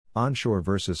Onshore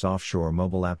versus offshore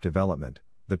mobile app development,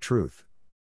 the truth.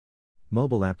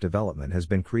 Mobile app development has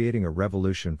been creating a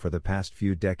revolution for the past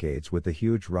few decades with the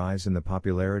huge rise in the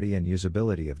popularity and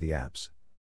usability of the apps.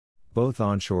 Both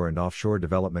onshore and offshore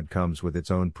development comes with its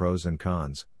own pros and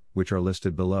cons, which are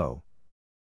listed below.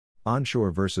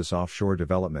 Onshore versus offshore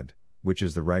development, which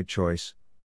is the right choice?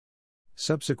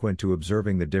 Subsequent to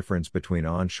observing the difference between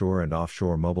onshore and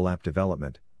offshore mobile app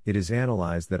development, it is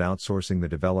analyzed that outsourcing the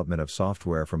development of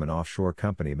software from an offshore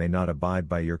company may not abide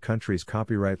by your country's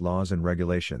copyright laws and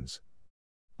regulations.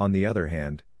 On the other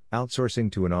hand,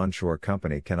 outsourcing to an onshore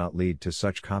company cannot lead to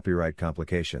such copyright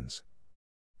complications.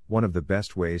 One of the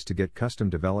best ways to get custom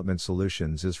development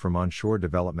solutions is from onshore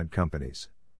development companies.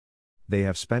 They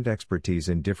have spent expertise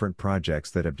in different projects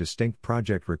that have distinct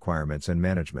project requirements and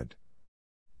management.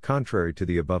 Contrary to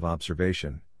the above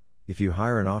observation, if you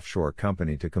hire an offshore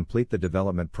company to complete the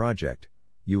development project,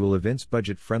 you will evince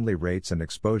budget-friendly rates and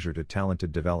exposure to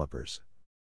talented developers.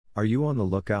 Are you on the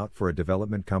lookout for a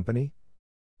development company?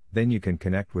 Then you can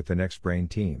connect with the NextBrain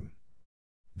team.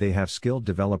 They have skilled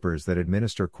developers that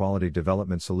administer quality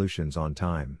development solutions on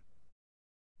time.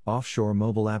 Offshore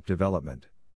mobile app development.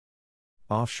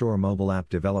 Offshore mobile app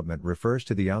development refers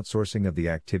to the outsourcing of the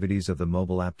activities of the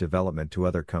mobile app development to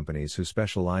other companies who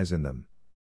specialize in them.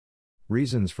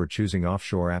 Reasons for choosing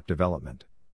offshore app development.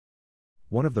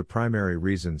 One of the primary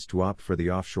reasons to opt for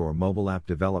the offshore mobile app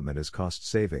development is cost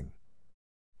saving.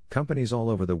 Companies all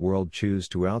over the world choose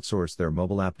to outsource their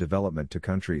mobile app development to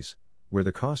countries where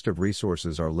the cost of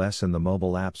resources are less and the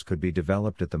mobile apps could be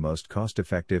developed at the most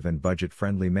cost-effective and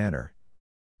budget-friendly manner.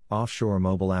 Offshore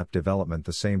mobile app development,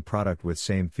 the same product with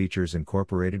same features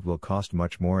incorporated, will cost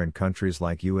much more in countries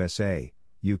like USA,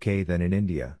 UK than in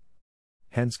India.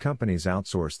 Hence companies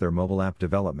outsource their mobile app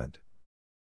development.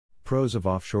 Pros of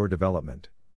offshore development.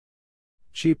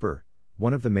 Cheaper.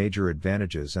 One of the major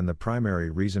advantages and the primary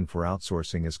reason for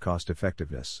outsourcing is cost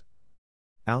effectiveness.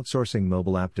 Outsourcing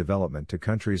mobile app development to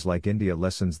countries like India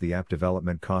lessens the app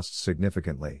development costs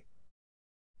significantly.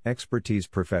 Expertise.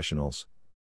 Professionals.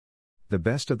 The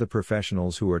best of the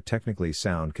professionals who are technically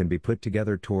sound can be put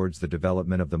together towards the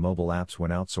development of the mobile apps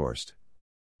when outsourced.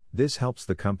 This helps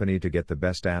the company to get the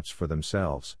best apps for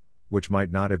themselves, which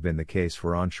might not have been the case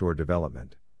for onshore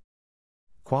development.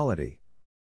 Quality.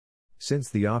 Since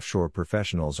the offshore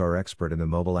professionals are expert in the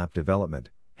mobile app development,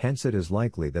 hence it is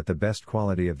likely that the best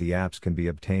quality of the apps can be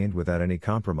obtained without any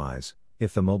compromise,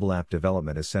 if the mobile app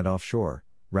development is sent offshore,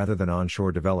 rather than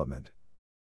onshore development.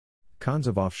 Cons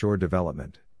of offshore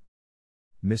development.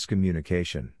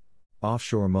 Miscommunication.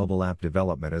 Offshore mobile app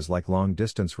development is like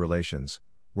long-distance relations,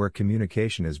 where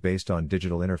communication is based on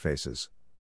digital interfaces.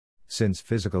 Since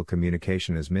physical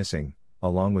communication is missing,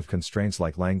 along with constraints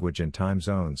like language and time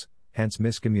zones, hence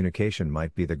miscommunication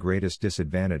might be the greatest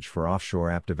disadvantage for offshore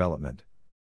app development.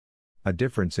 A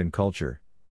difference in culture.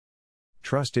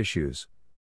 Trust issues.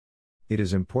 It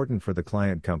is important for the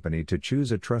client company to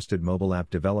choose a trusted mobile app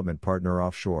development partner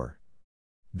offshore.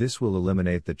 This will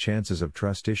eliminate the chances of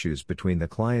trust issues between the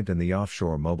client and the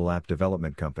offshore mobile app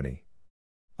development company.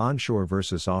 Onshore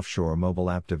versus offshore mobile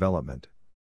app development.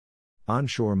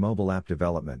 Onshore mobile app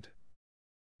development.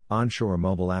 Onshore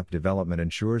mobile app development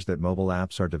ensures that mobile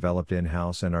apps are developed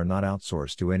in-house and are not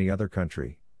outsourced to any other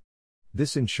country.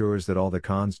 This ensures that all the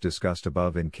cons discussed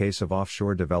above in case of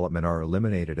offshore development are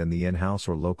eliminated and the in-house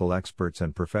or local experts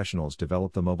and professionals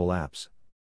develop the mobile apps.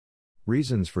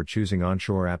 Reasons for choosing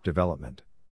onshore app development.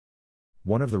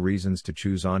 One of the reasons to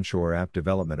choose onshore app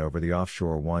development over the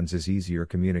offshore ones is easier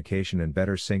communication and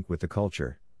better sync with the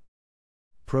culture.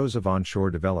 Pros of onshore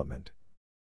development.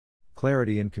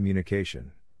 Clarity in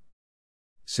communication.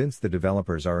 Since the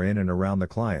developers are in and around the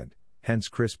client, hence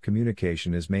crisp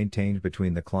communication is maintained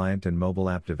between the client and mobile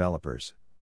app developers.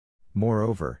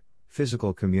 Moreover,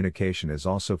 physical communication is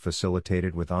also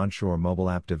facilitated with onshore mobile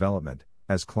app development,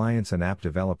 as clients and app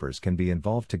developers can be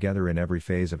involved together in every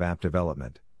phase of app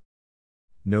development.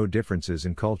 No differences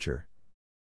in culture.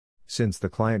 Since the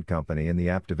client company and the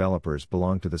app developers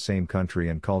belong to the same country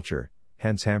and culture,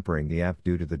 hence hampering the app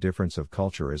due to the difference of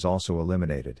culture is also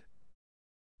eliminated.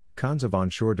 Cons of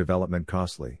onshore development.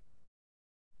 Costly.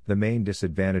 The main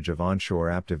disadvantage of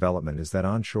onshore app development is that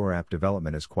onshore app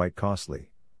development is quite costly.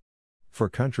 For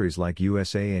countries like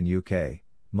USA and UK,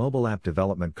 mobile app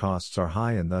development costs are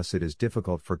high and thus it is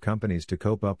difficult for companies to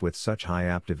cope up with such high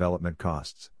app development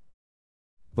costs.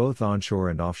 Both onshore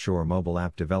and offshore mobile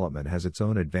app development has its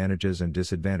own advantages and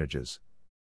disadvantages.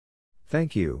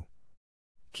 Thank you.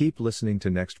 Keep listening to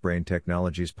NextBrain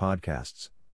Technologies podcasts.